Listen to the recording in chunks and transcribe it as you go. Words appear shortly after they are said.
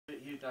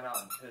got out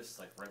and pissed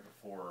like right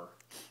before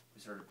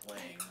we started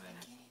playing. And then...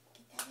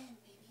 Get that in,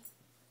 baby.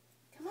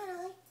 Come on,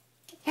 Ollie.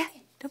 Yeah,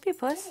 don't be a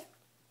puss.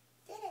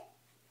 Did it.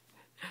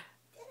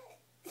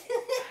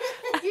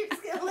 You're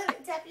just gonna let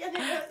it tap you on the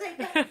nose like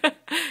that?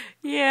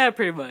 Yeah,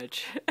 pretty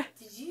much.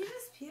 Did you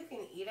just puke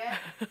and eat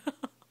it?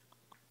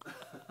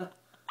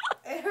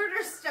 I heard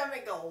her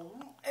stomach go,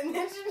 and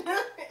then she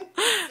nothing.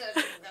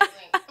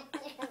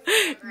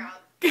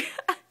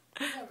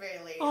 It's not very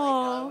ladylike,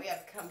 though. We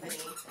have company.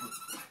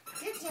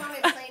 Get down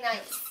and play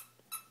nice.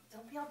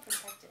 Don't be all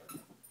protective.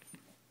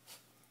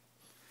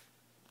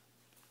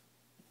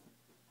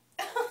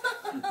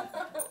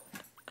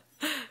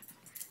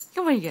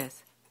 Come on, you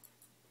guys.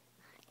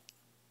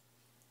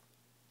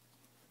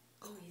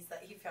 Oh, he's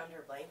like, he found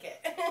her blanket.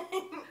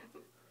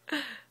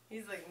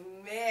 He's like,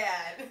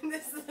 man,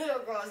 this little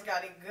girl's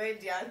got it good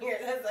down here.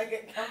 That's like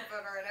a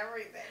comforter and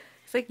everything.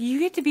 It's like, you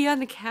get to be on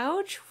the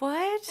couch?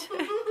 What?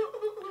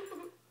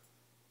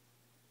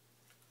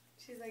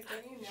 She's like,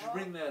 don't you know? Did you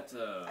bring that,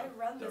 I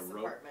run this rope,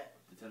 apartment.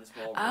 the tennis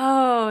ball?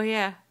 Oh,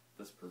 yeah.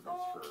 That's perfect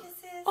Oh, for...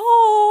 kisses.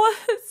 Oh,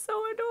 that's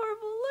so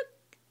adorable. Look.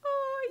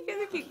 Oh, you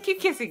guys are cute. Keep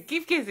kissing.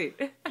 Keep kissing.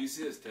 Do you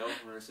see his tail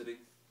from where it's sitting?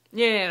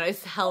 Yeah, no,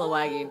 it's hella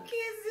wagging. Oh,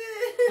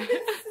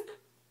 kisses.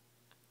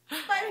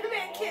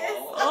 Spider-Man kiss.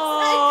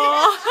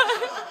 Oh.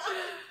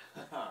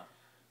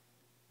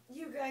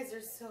 You guys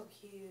are so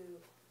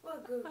cute.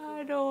 What good girl.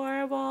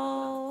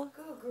 Adorable.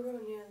 Good girl,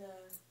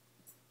 Nilla.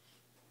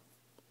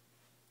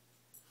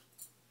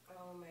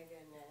 Oh my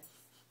goodness.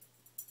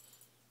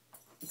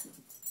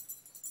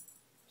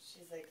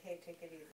 She's like, hey, take it easy.